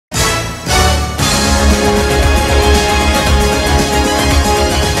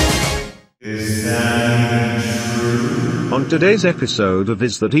Today's episode of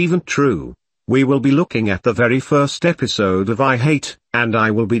Is That Even True? We will be looking at the very first episode of I Hate, and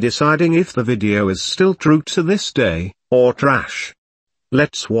I will be deciding if the video is still true to this day, or trash.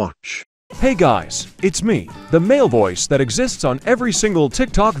 Let's watch. Hey guys, it's me, the male voice that exists on every single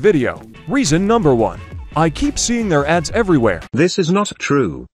TikTok video. Reason number 1. I keep seeing their ads everywhere. This is not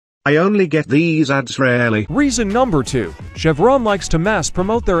true. I only get these ads rarely. Reason number 2. Chevron likes to mass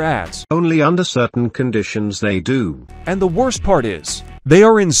promote their ads. Only under certain conditions they do. And the worst part is, they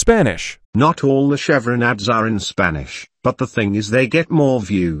are in Spanish. Not all the Chevron ads are in Spanish, but the thing is they get more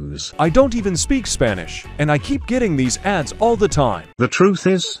views. I don't even speak Spanish, and I keep getting these ads all the time. The truth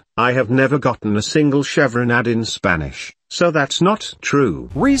is, I have never gotten a single Chevron ad in Spanish, so that's not true.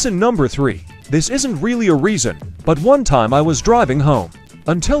 Reason number 3. This isn't really a reason, but one time I was driving home,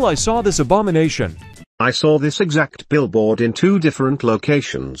 until I saw this abomination. I saw this exact billboard in 2 different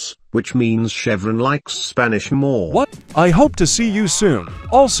locations, which means Chevron likes Spanish more. What? I hope to see you soon.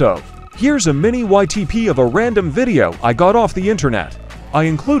 Also, here's a mini YTP of a random video I got off the internet. I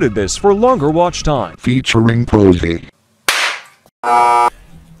included this for longer watch time. Featuring Posey.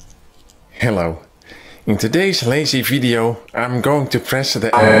 Hello. In today's lazy video, I'm going to press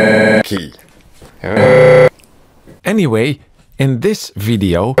the key. Anyway, in this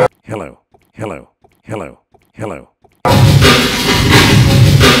video, hello.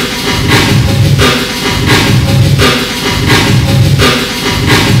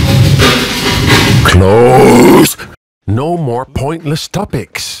 Close! No more pointless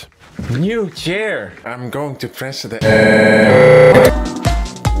topics. New chair. I'm going to press the